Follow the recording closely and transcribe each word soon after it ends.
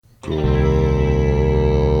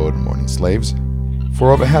Good morning, slaves.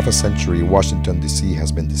 For over half a century, Washington, D.C.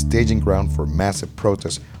 has been the staging ground for massive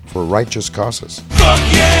protests for righteous causes. Fuck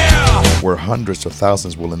yeah! Where hundreds of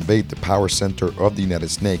thousands will invade the power center of the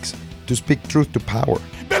United Snakes to speak truth to power.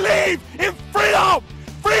 Believe in freedom!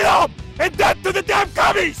 Freedom! And death to the damn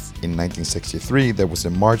commies! In 1963, there was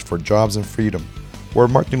a March for Jobs and Freedom, where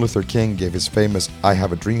Martin Luther King gave his famous I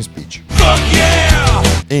Have a Dream speech. Fuck yeah!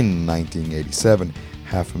 In 1987,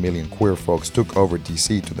 500,000 queer folks took over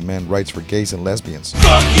DC to demand rights for gays and lesbians.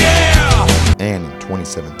 Fuck yeah! And in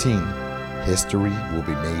 2017, history will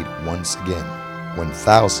be made once again, when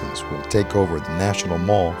thousands will take over the National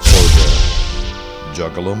Mall for the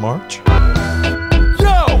Juggalo March.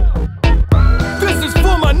 Yo! This is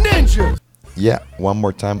for my ninjas! Yeah, one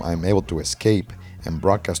more time I'm able to escape and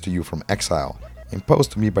broadcast to you from exile,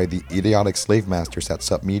 imposed to me by the idiotic slave masters at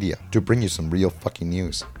Submedia, to bring you some real fucking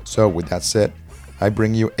news. So with that said, I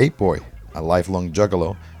bring you ApeBoy, a lifelong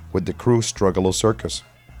juggalo with the crew Struggalo Circus.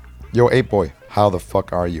 Yo ApeBoy, how the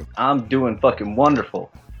fuck are you? I'm doing fucking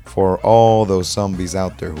wonderful. For all those zombies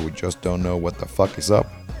out there who just don't know what the fuck is up,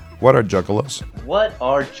 what are juggalos? What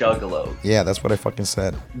are juggalos? Yeah, that's what I fucking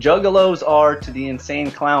said. Juggalos are to the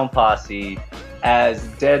Insane Clown Posse as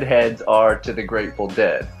Deadheads are to the Grateful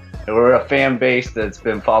Dead. And we're a fan base that's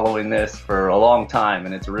been following this for a long time,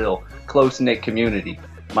 and it's a real close-knit community.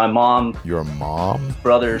 My mom, Your mom?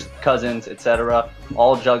 brothers, cousins, etc.,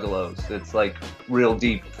 all juggalos. It's like real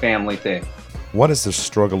deep family thing. What is the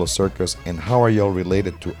Struggalo Circus and how are y'all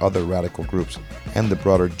related to other radical groups and the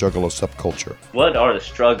broader juggalo subculture? What are the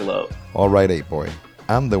Struggalos? Alright ApeBoy,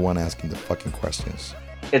 I'm the one asking the fucking questions.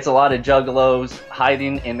 It's a lot of juggalos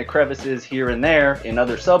hiding in the crevices here and there in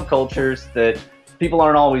other subcultures that people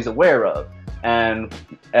aren't always aware of. And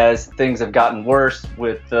as things have gotten worse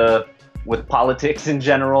with politics in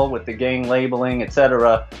general, with the gang labeling,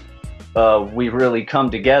 etc., we really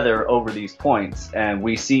come together over these points, and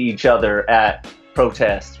we see each other at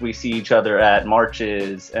protests, we see each other at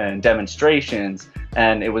marches and demonstrations,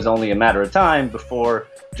 and it was only a matter of time before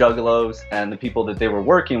juggalos and the people that they were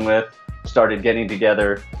working with started getting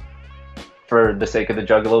together for the sake of the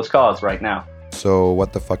juggalos cause right now. So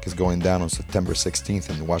what the fuck is going down on September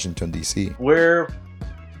 16th in Washington, D.C.? We're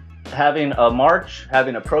having a march,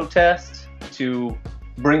 having a protest to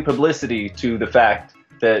bring publicity to the fact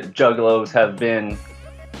that juggalos have been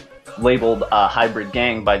labeled a hybrid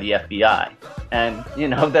gang by the FBI. And, you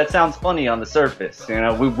know, that sounds funny on the surface. You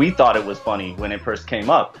know, we thought it was funny when it first came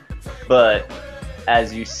up. But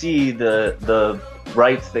as you see the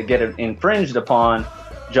rights that get infringed upon,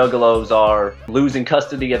 juggalos are losing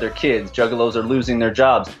custody of their kids. Juggalos are losing their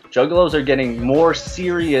jobs. Juggalos are getting more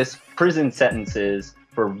serious prison sentences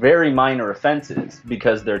for very minor offenses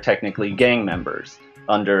because they're technically gang members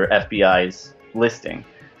under FBI's listing.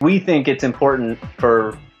 We think it's important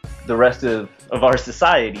for the rest of our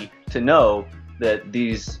society to know that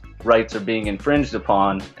these rights are being infringed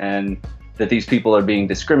upon and that these people are being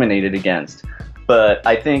discriminated against. But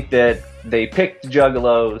I think that they picked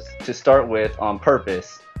juggalos to start with on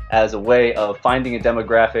purpose as a way of finding a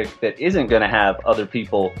demographic that isn't going to have other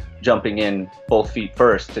people jumping in both feet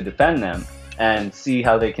first to defend them, and see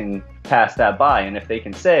how they can pass that by. And if they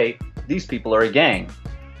can say, these people are a gang,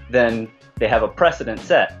 then they have a precedent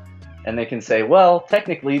set. And they can say, well,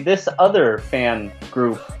 technically this other fan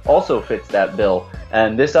group also fits that bill,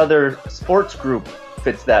 and this other sports group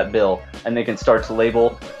fits that bill, and they can start to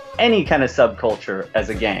label any kind of subculture as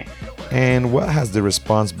a gang. And what has the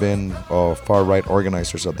response been of far-right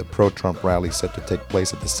organizers of the pro-Trump rally set to take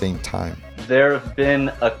place at the same time? There have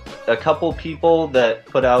been a couple people that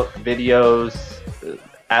put out videos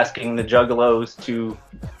asking the juggalos to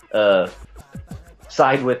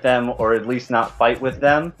side with them, or at least not fight with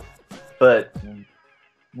them. But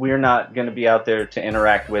we're not going to be out there to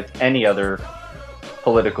interact with any other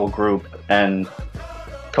political group and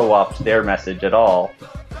co-opt their message at all.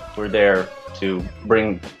 We're there to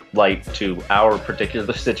bring light to our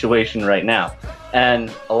particular situation right now.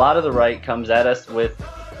 And a lot of the right comes at us with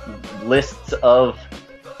lists of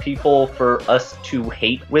people for us to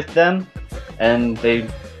hate with them, and they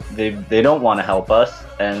don't want to help us,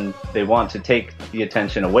 and they want to take the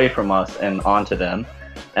attention away from us and onto them.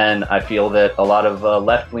 And I feel that a lot of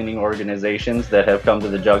left-leaning organizations that have come to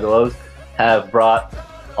the juggalos have brought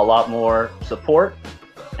a lot more support,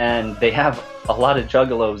 and they have a lot of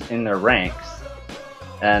juggalos in their ranks.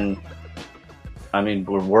 And I mean,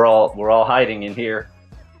 we're all hiding in here,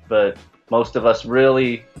 but most of us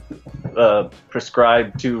really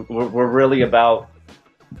prescribe to, we're really about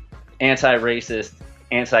anti-racist,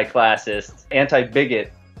 anti-classist,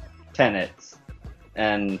 anti-bigot tenets.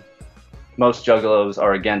 And most juggalos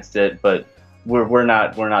are against it, but we're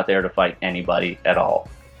not there to fight anybody at all.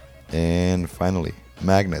 And finally,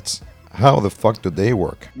 magnets. How the fuck do they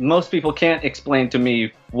work? Most people can't explain to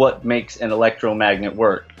me what makes an electromagnet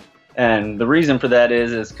work. And the reason for that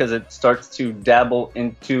is because it starts to dabble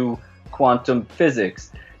into quantum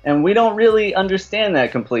physics. And we don't really understand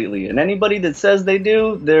that completely. And anybody that says they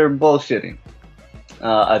do, they're bullshitting.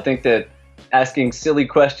 I think that asking silly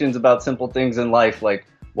questions about simple things in life, like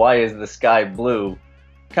why is the sky blue,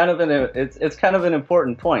 it's kind of an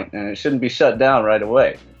important point, and it shouldn't be shut down right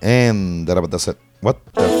away. And that about does it. What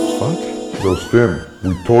the fuck? Yo, Stim,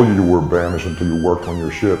 we told you were banished until you worked on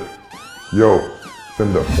your shit. Yo,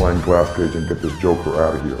 send that flying glass cage and get this joker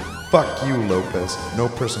out of here. Fuck you, Lopez. No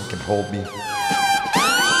person can hold me.